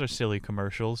scientist. Those are silly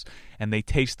commercials, and they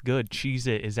taste good.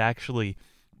 Cheez-It is actually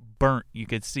burnt. You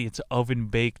could see it's oven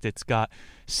baked. It's got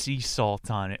sea salt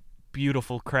on it.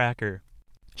 Beautiful cracker.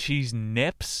 Cheese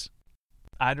Nips.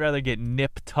 I'd rather get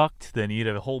nip tucked than eat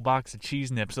a whole box of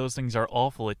cheese nips. Those things are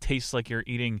awful. It tastes like you're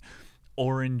eating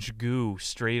orange goo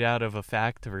straight out of a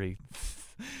factory.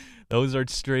 Those are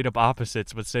straight up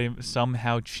opposites, but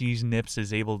somehow Cheese Nips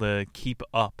is able to keep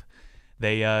up.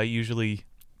 They usually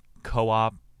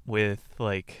co-op with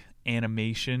like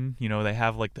animation. You know, they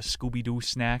have like the Scooby-Doo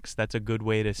snacks. That's a good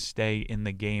way to stay in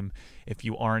the game if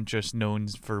you aren't just known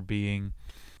for being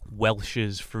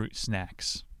Welch's fruit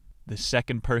snacks. The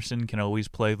second person can always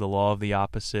play the law of the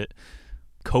opposite.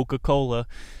 Coca-Cola.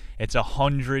 It's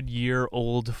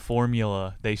 100-year-old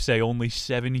formula. They say only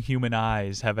 7 human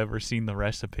eyes have ever seen the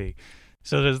recipe.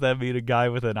 So does that mean a guy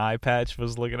with an eye patch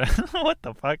was looking at what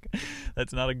the fuck?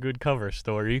 That's not a good cover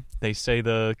story. They say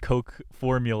the Coke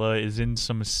formula is in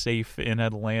some safe in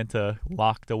Atlanta,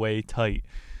 locked away tight.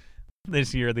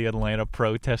 This year, the Atlanta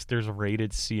protesters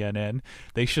raided CNN.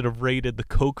 They should have raided the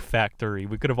Coke factory.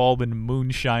 We could have all been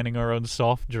moonshining our own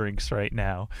soft drinks right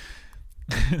now.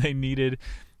 They needed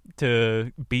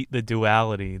to beat the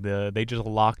duality. They just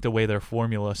locked away their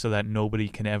formula so that nobody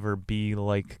can ever be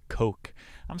like Coke.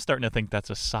 I'm starting to think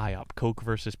that's a psyop. Coke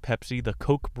versus Pepsi. The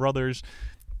Koch brothers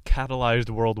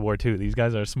catalyzed World War II. These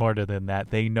guys are smarter than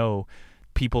that. They know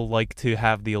people like to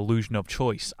have the illusion of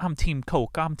choice. I'm Team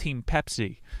Coke. I'm Team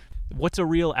Pepsi. What's a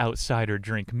real outsider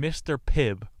drink? Mr.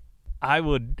 Pibb.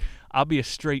 I'll be a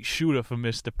straight shooter for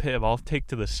Mr. Pibb. I'll take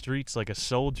to the streets like a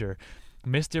soldier.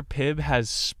 Mr. Pibb has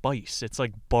spice. It's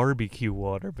like barbecue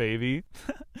water, baby.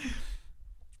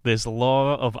 This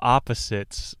law of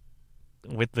opposites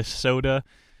with the soda,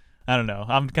 I don't know.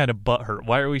 I'm kind of butthurt.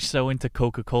 Why are we so into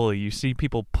Coca-Cola? You see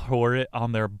people pour it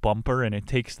on their bumper and it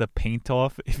takes the paint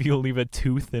off. If you leave a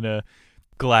tooth in a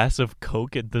glass of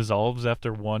Coke, it dissolves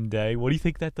after one day. What do you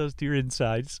think that does to your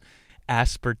insides?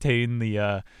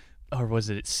 Aspartame, or was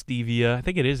it stevia? I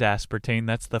think it is aspartame.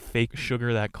 That's the fake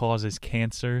sugar that causes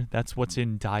cancer. That's what's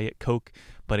in Diet Coke.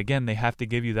 But again, they have to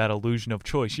give you that illusion of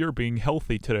choice. You're being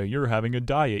healthy today. You're having a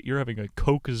diet. You're having a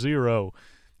Coke Zero.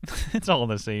 It's all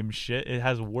the same shit. It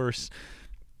has worse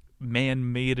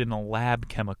man-made in a lab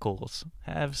chemicals.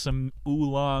 Have some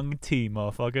oolong tea,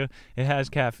 motherfucker. It has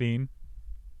caffeine.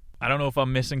 I don't know if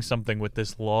I'm missing something with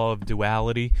this law of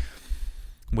duality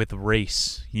with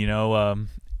race. You know,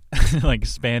 like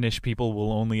Spanish people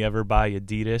will only ever buy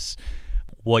Adidas.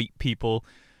 White people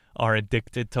are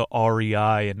addicted to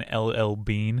REI and LL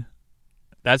Bean.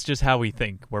 That's just how we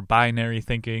think. We're binary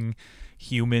thinking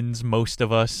humans, most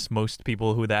of us, most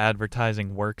people who the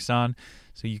advertising works on.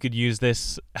 So you could use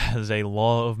this as a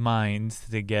law of mind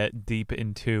to get deep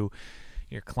into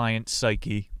your client's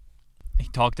psyche. He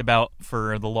talked about,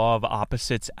 for the law of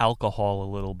opposites, alcohol a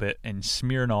little bit, and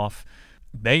Smirnoff.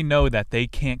 They know that they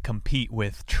can't compete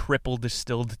with triple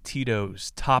distilled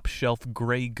Tito's, top shelf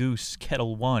Grey Goose,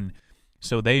 Kettle One.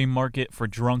 So they market for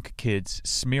drunk kids.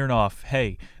 Smirnoff,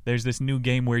 hey, there's this new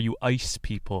game where you ice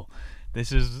people.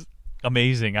 This is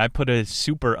amazing. I put a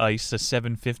super ice, a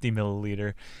 750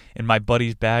 milliliter, in my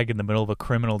buddy's bag in the middle of a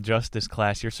criminal justice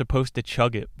class. You're supposed to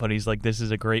chug it, but he's like, this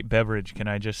is a great beverage. Can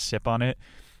I just sip on it?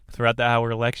 Throughout the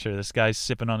hour lecture, this guy's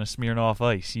sipping on a Smirnoff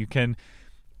Ice. You can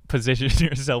position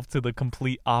yourself to the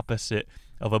complete opposite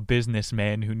of a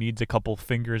businessman who needs a couple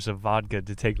fingers of vodka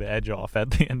to take the edge off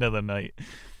at the end of the night.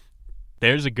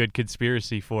 There's a good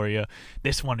conspiracy for you.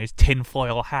 This one is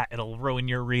tinfoil hat. It'll ruin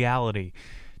your reality.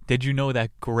 Did you know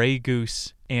that Grey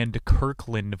Goose and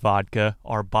Kirkland vodka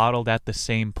are bottled at the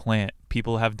same plant?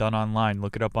 People have done online.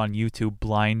 Look it up on YouTube.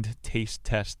 Blind taste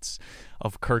tests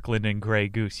of Kirkland and Grey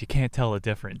Goose. You can't tell the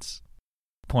difference.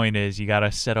 Point is, you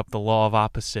gotta set up the law of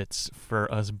opposites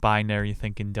for us binary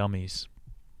thinking dummies.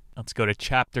 Let's go to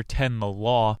chapter 10, the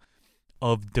law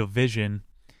of division.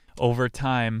 Over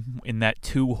time, in that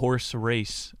 2-horse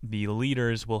race, the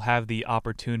leaders will have the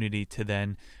opportunity to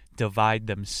then divide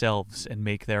themselves and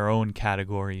make their own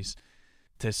categories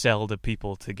to sell to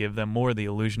people, to give them more the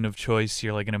illusion of choice.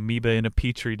 You're like an amoeba in a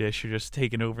petri dish. You're just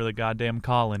taking over the goddamn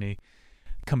colony.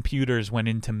 Computers went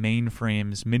into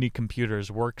mainframes, mini computers,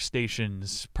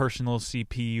 workstations, personal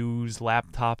CPUs,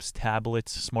 laptops,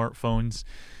 tablets, smartphones.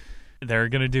 They're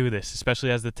going to do this, especially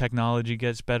as the technology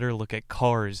gets better. Look at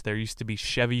cars. There used to be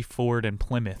Chevy, Ford, and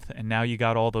Plymouth, and now you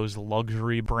got all those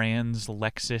luxury brands,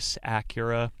 Lexus,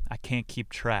 Acura. I can't keep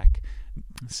track.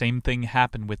 Same thing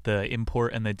happened with the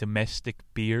import and the domestic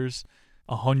beers.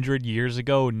 100 years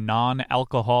ago,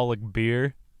 non-alcoholic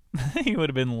beer, you would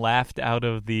have been laughed out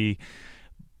of the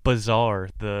bazaar,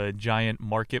 the giant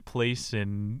marketplace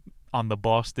on the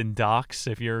Boston docks.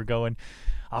 If you're going,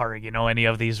 any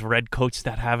of these redcoats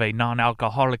that have a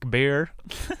non-alcoholic beer?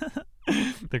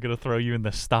 They're going to throw you in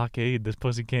the stockade, this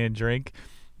pussy can't drink.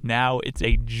 Now it's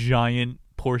a giant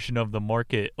portion of the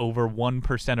market. Over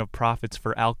 1% of profits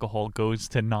for alcohol goes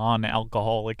to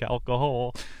non-alcoholic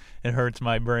alcohol. It hurts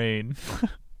my brain.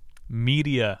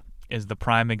 Media is the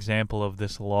prime example of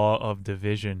this law of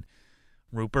division.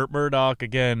 Rupert Murdoch,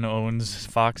 again, owns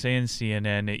Fox and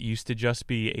CNN. It used to just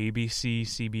be ABC,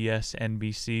 CBS,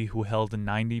 NBC who held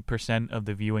 90% of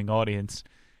the viewing audience.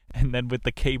 And then with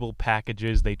the cable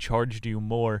packages, they charged you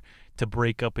more to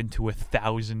break up into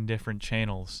 1,000 different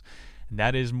channels. And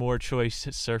that is more choice.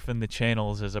 Surfing the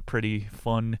channels is a pretty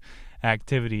fun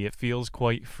activity. It feels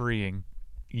quite freeing.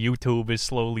 YouTube is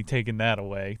slowly taking that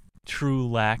away. True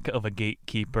lack of a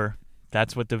gatekeeper.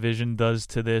 That's what division does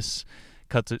to this.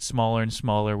 Cuts it smaller and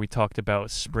smaller. We talked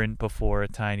about Sprint before a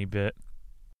tiny bit.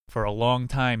 For a long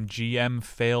time, GM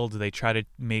failed. They tried to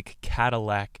make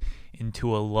Cadillac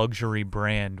into a luxury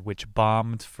brand, which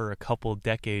bombed for a couple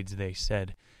decades, they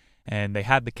said. And they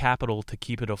had the capital to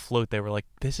keep it afloat. They were like,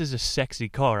 this is a sexy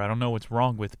car. I don't know what's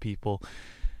wrong with people,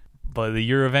 but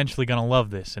you're eventually going to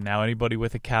love this. And now anybody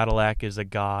with a Cadillac is a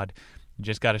god. You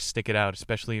just got to stick it out,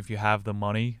 especially if you have the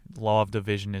money. Law of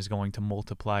division is going to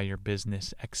multiply your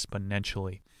business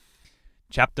exponentially.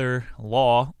 Chapter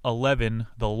Law 11,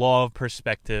 the law of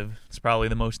perspective. It's probably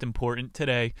the most important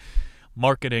today.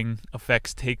 Marketing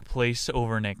effects take place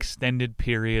over an extended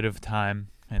period of time,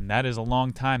 and that is a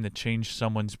long time to change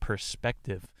someone's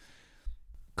perspective.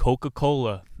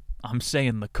 Coca-Cola. I'm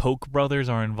saying the Koch brothers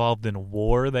are involved in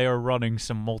war. They are running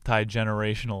some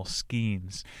multi-generational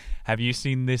schemes. Have you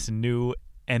seen this new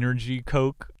energy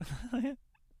Coke?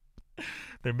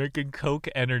 They're making Coke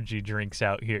energy drinks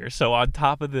out here. So on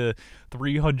top of the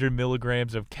 300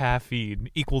 milligrams of caffeine,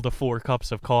 equal to 4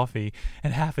 cups of coffee,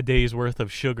 and half a day's worth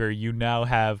of sugar, you now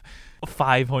have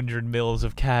 500 mils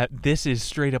of This is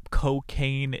straight up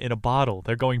cocaine in a bottle.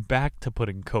 They're going back to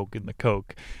putting Coke in the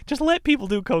Coke. Just let people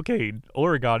do cocaine.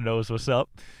 Oregon knows what's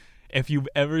up. If you've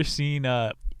ever seen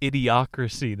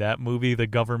Idiocracy, that movie, the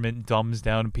government dumbs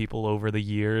down people over the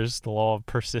years, the law of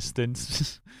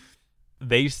persistence.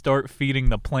 They start feeding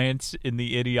the plants in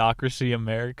the Idiocracy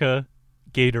America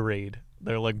Gatorade.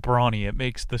 They're like, Brawny, it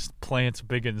makes the plants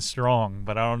big and strong,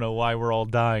 but I don't know why we're all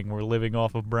dying. We're living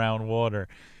off of brown water.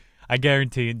 I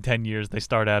guarantee in 10 years they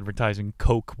start advertising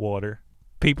Coke water.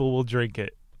 People will drink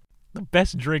it. The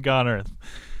best drink on earth.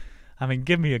 I mean,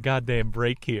 give me a goddamn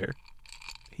break here.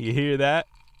 You hear that?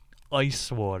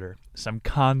 Ice water. Some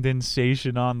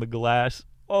condensation on the glass.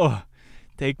 Oh,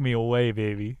 take me away,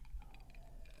 baby.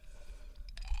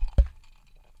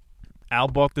 Al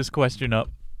brought this question up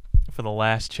for the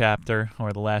last chapter,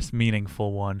 or the last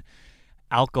meaningful one.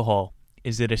 Alcohol,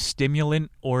 is it a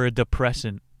stimulant or a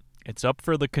depressant? It's up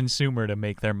for the consumer to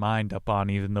make their mind up on,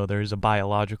 even though there's a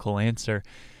biological answer.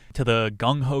 To the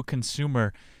gung-ho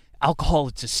consumer, alcohol,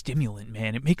 it's a stimulant,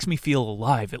 man. It makes me feel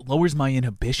alive. It lowers my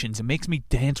inhibitions. It makes me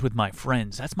dance with my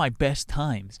friends. That's my best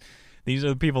times. These are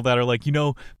the people that are like,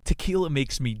 tequila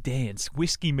makes me dance.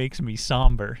 Whiskey makes me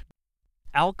somber.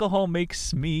 Alcohol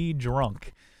makes me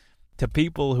drunk. To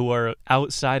people who are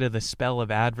outside of the spell of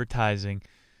advertising,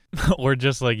 or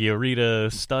just like you read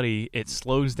a study, it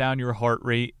slows down your heart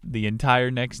rate the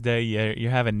entire next day.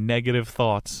 You're having negative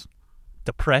thoughts.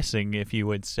 Depressing, if you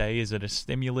would say. Is it a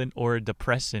stimulant or a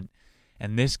depressant?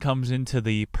 And this comes into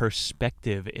the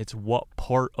perspective. It's what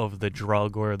part of the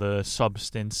drug or the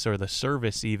substance or the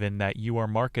service even that you are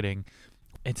marketing.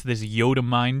 It's this Yoda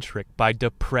mind trick. By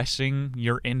depressing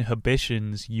your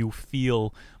inhibitions, you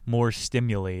feel more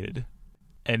stimulated.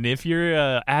 And if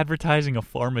you're advertising a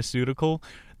pharmaceutical,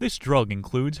 this drug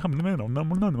includes...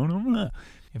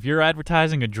 If you're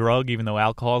advertising a drug, even though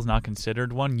alcohol is not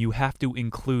considered one, you have to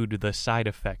include the side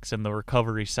effects and the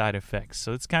recovery side effects.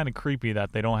 So it's kind of creepy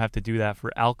that they don't have to do that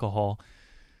for alcohol.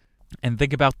 And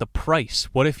think about the price.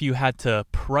 What if you had to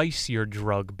price your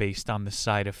drug based on the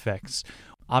side effects?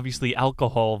 Obviously,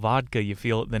 alcohol, vodka, you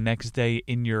feel it the next day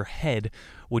in your head,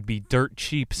 would be dirt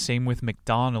cheap. Same with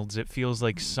McDonald's. It feels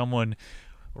like someone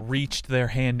reached their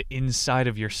hand inside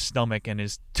of your stomach and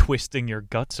is twisting your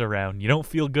guts around. You don't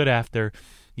feel good after.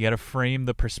 You got to frame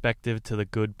the perspective to the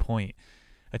good point.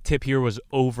 A tip here was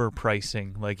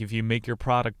overpricing. Like if you make your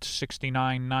product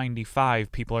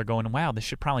 $69.95, people are going, wow, this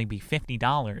should probably be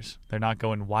 $50. They're not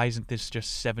going, why isn't this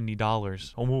just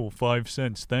 $70? Oh, 5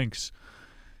 cents, thanks.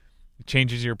 It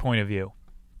changes your point of view.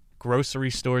 Grocery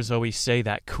stores always say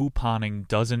that couponing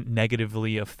doesn't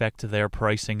negatively affect their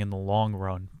pricing in the long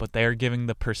run, but they're giving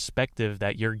the perspective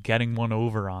that you're getting one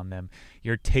over on them.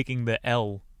 You're taking the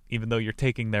L, even though you're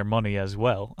taking their money as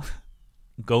well.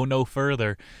 Go no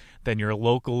further than your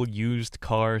local used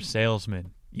car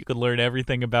salesman. You could learn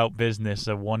everything about business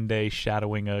of one day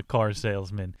shadowing a car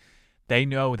salesman. They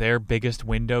know their biggest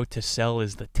window to sell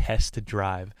is the test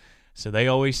drive. So they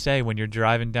always say when you're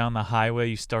driving down the highway,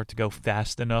 you start to go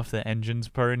fast enough, the engine's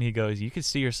purring. He goes, you could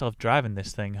see yourself driving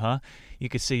this thing, huh? You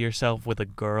could see yourself with a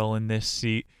girl in this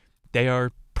seat. They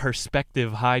are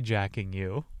perspective hijacking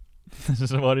you. This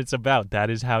is what it's about. That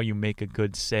is how you make a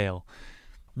good sale.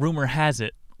 Rumor has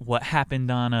it, what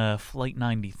happened on Flight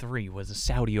 93 was a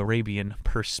Saudi Arabian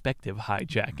perspective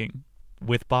hijacking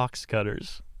with box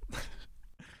cutters.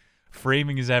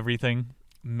 Framing is everything.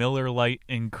 Miller Lite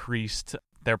increased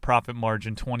their profit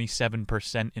margin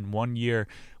 27% in 1 year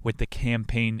with the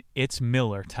campaign It's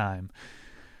Miller Time.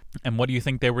 And what do you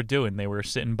think they were doing? They were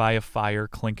sitting by a fire,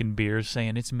 clinking beers,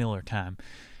 saying it's Miller Time.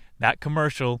 That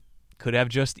commercial could have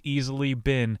just easily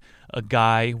been a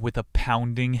guy with a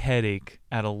pounding headache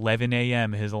at 11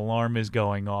 a.m. His alarm is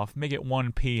going off. Make it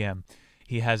 1 p.m.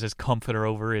 He has his comforter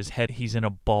over his head. He's in a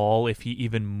ball. If he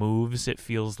even moves, it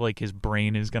feels like his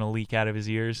brain is going to leak out of his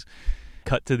ears.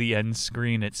 Cut to the end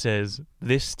screen, it says,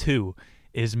 this too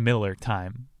is Miller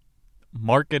Time.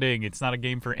 Marketing, it's not a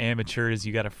game for amateurs.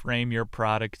 You got to frame your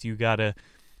product. You got to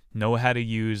know how to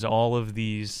use all of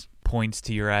these points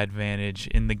to your advantage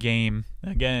in the game.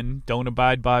 Again, don't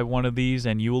abide by one of these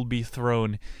and you will be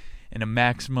thrown in a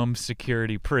maximum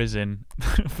security prison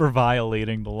for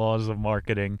violating the laws of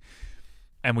marketing.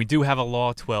 And we do have a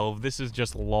Law 12. This is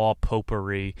just law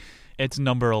potpourri. It's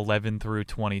number 11 through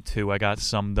 22. I got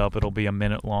summed up. It'll be a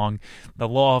minute long. The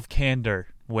law of candor.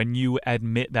 When you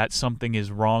admit that something is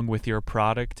wrong with your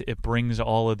product, it brings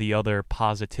all of the other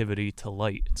positivity to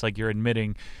light. It's like you're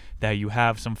admitting that you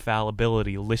have some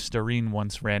fallibility. Listerine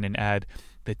once ran an ad,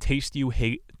 the taste you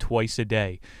hate twice a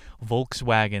day.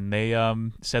 Volkswagen, they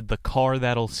said the car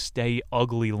that'll stay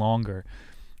ugly longer.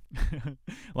 A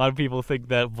lot of people think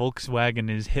that Volkswagen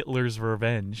is Hitler's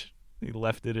revenge. He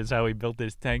left it as how he built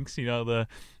his tanks. You know, the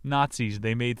Nazis,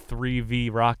 they made 3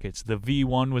 V rockets. The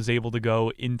V1 was able to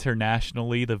go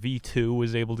internationally. The V2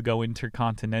 was able to go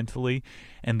intercontinentally.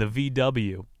 And the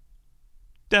VW,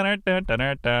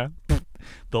 the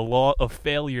law of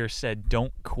failure said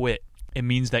don't quit. It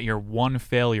means that you're one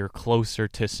failure closer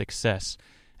to success.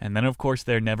 And then, of course,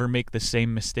 they never make the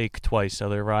same mistake twice.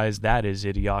 Otherwise, that is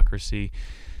idiocracy.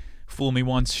 Fool me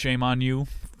once, shame on you.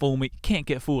 Fool me, can't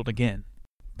get fooled again.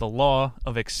 The law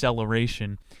of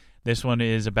acceleration. This one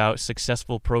is about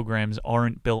successful programs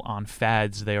aren't built on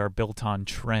fads, they are built on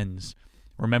trends.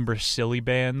 Remember Silly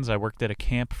Bands? I worked at a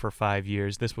camp for 5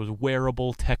 years. This was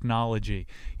wearable technology.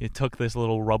 It took this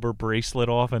little rubber bracelet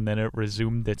off and then it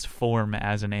resumed its form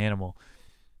as an animal.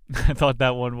 I thought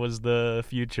that one was the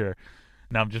future.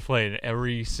 Now I'm just playing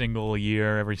every single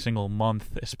year, every single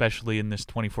month, especially in this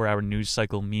 24-hour news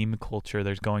cycle meme culture,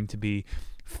 there's going to be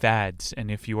fads.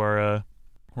 And if you are a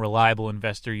reliable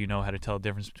investor, you know how to tell the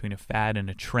difference between a fad and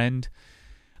a trend.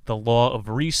 The law of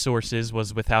resources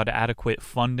was without adequate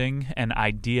funding, an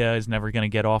idea is never going to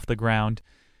get off the ground.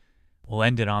 We'll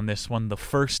end it on this one. The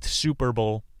first Super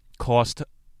Bowl cost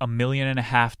 $1.5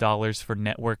 million for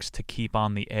networks to keep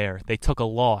on the air. They took a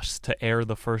loss to air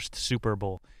the first Super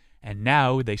Bowl. And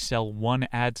now they sell one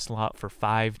ad slot for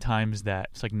 5 times that.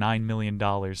 It's like $9 million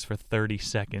for 30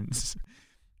 seconds.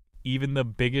 Even the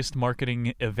biggest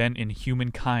marketing event in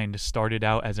humankind started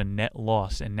out as a net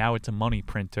loss, and now it's a money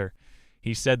printer.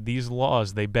 He said these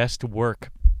laws, they best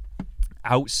work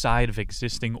outside of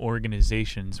existing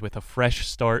organizations with a fresh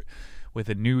start, with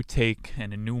a new take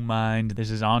and a new mind. This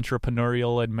is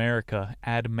entrepreneurial America.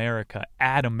 Ad America.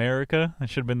 Ad America? That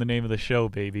should have been the name of the show,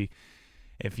 baby.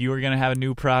 If you are going to have a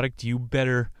new product, you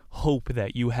better hope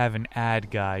that you have an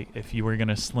ad guy if you are going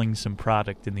to sling some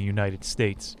product in the United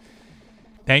States.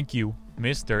 Thank you,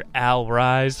 Mr. Al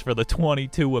Ries, for the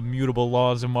 22 immutable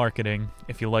laws of marketing.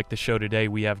 If you like the show today,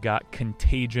 we have got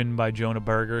Contagion by Jonah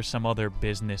Berger, some other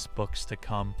business books to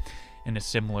come in a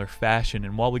similar fashion.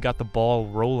 And while we got the ball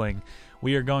rolling,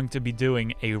 we are going to be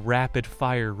doing a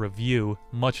rapid-fire review,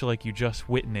 much like you just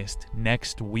witnessed,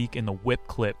 next week in the Whip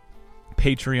Clip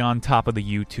Patreon top of the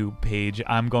YouTube page.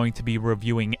 I'm going to be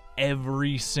reviewing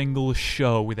every single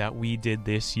show that we did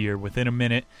this year within a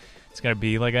minute. It's going to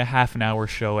be like a half an hour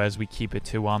show as we keep it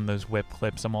to on those Whip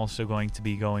Clips. I'm also going to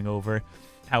be going over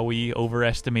how we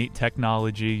overestimate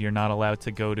technology. You're not allowed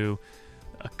to go to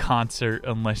a concert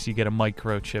unless you get a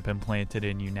microchip implanted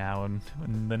in you now. And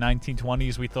in the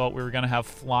 1920s, we thought we were going to have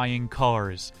flying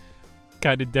cars.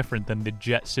 Kind of different than the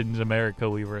Jetsons America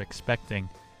we were expecting.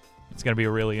 It's going to be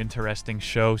a really interesting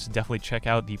show, so definitely check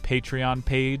out the Patreon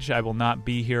page. I will not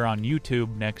be here on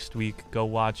YouTube next week. Go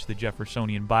watch the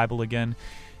Jeffersonian Bible again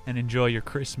and enjoy your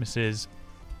Christmases.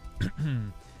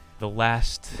 The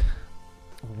last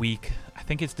week, I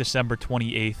think it's December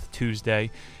 28th,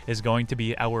 Tuesday, is going to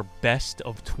be our Best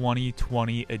of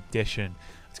 2020 edition.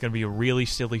 It's going to be a really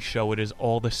silly show. It is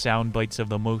all the sound bites of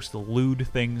the most lewd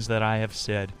things that I have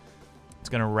said. It's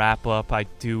going to wrap up. I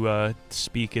do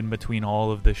speak in between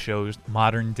all of the shows,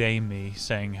 modern day me,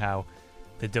 saying how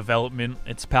the development,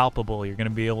 it's palpable. You're going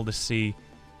to be able to see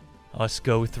us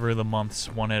go through the months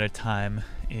one at a time.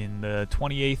 In the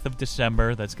 28th of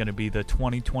December, that's going to be the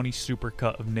 2020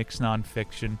 supercut of Nick's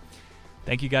Nonfiction.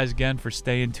 Thank you guys again for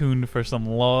staying tuned for some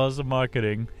Laws of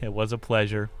Marketing. It was a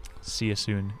pleasure. See you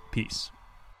soon. Peace.